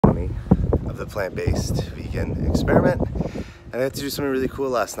the plant-based vegan experiment, and I had to do something really cool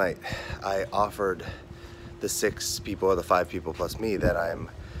last night. I offered the 6 people, or the 5 people plus me, that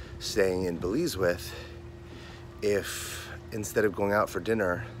I'm staying in Belize with, if instead of going out for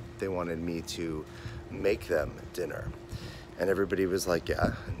dinner, they wanted me to make them dinner. And everybody was like,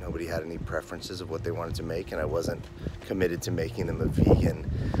 yeah. Nobody had any preferences of what they wanted to make, and I wasn't committed to making them a vegan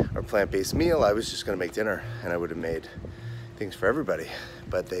or plant-based meal. I was just gonna make dinner, and I would have made things for everybody.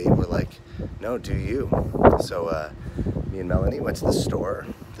 But they were like, no, do you. So me and Melanie went to the store.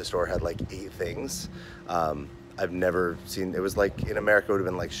 The store had like 8 things. I've never seen, it was like, in America it would have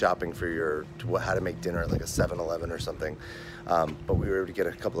been like shopping for how to make dinner at like a 7-Eleven or something. But we were able to get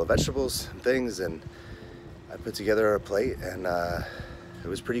a couple of vegetables and things, and I put together a plate, and it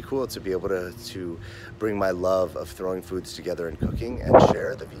was pretty cool to be able to bring my love of throwing foods together and cooking and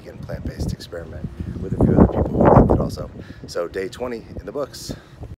share the vegan plant-based experiment with a few other people who loved it also. So day 20 in the books.